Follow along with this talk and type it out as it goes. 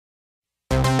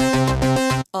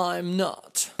I'm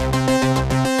not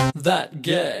that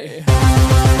gay.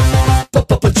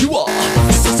 But you are. I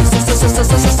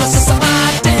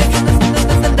dig.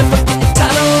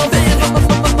 Tired of it.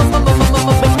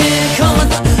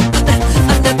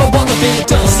 I never wanna be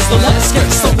done. This is the last gay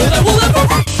song that I will ever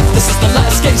write. This is the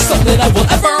last gay song that I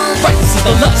will ever write. This is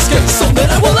the last gay song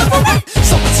that I will ever write.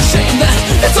 So it's a shame that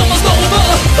it's almost over.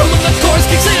 And when the chorus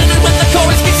kicks in, and when the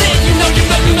chorus kicks in, you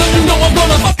know I'm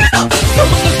gonna fuck it up.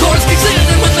 And when the chorus kicks in,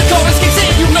 and when the chorus kicks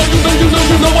in, you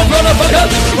know I'm gonna fuck it up.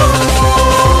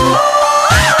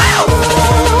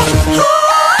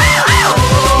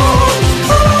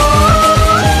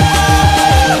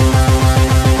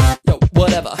 Yo,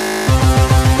 whatever.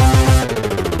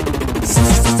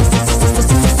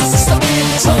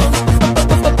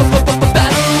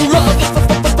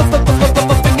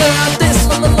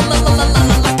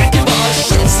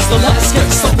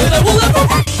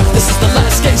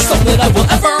 That I will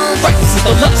ever write. This is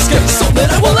the last gay song that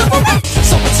I will ever write.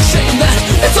 So it's a shame that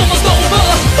it's almost over.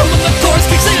 And when the chorus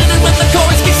kicks in, and when the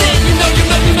chorus kicks in, you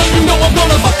know I'm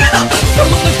gonna fuck it up. And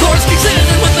when the chorus kicks in,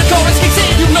 and when the chorus kicks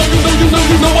in, you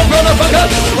know I'm gonna fuck it up.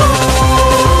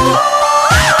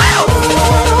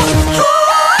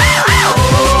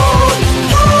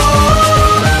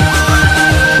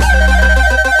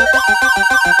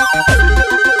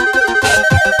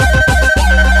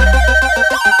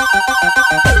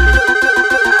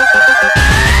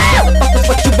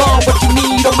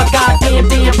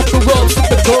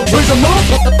 Raise 'em up.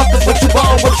 What you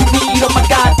want, what you need, oh my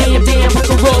goddamn, damn, put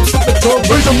the rubs up the drum.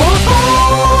 Raise 'em up.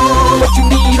 What you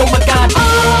need, oh my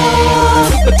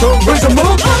goddamn, the drum. Raise 'em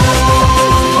up.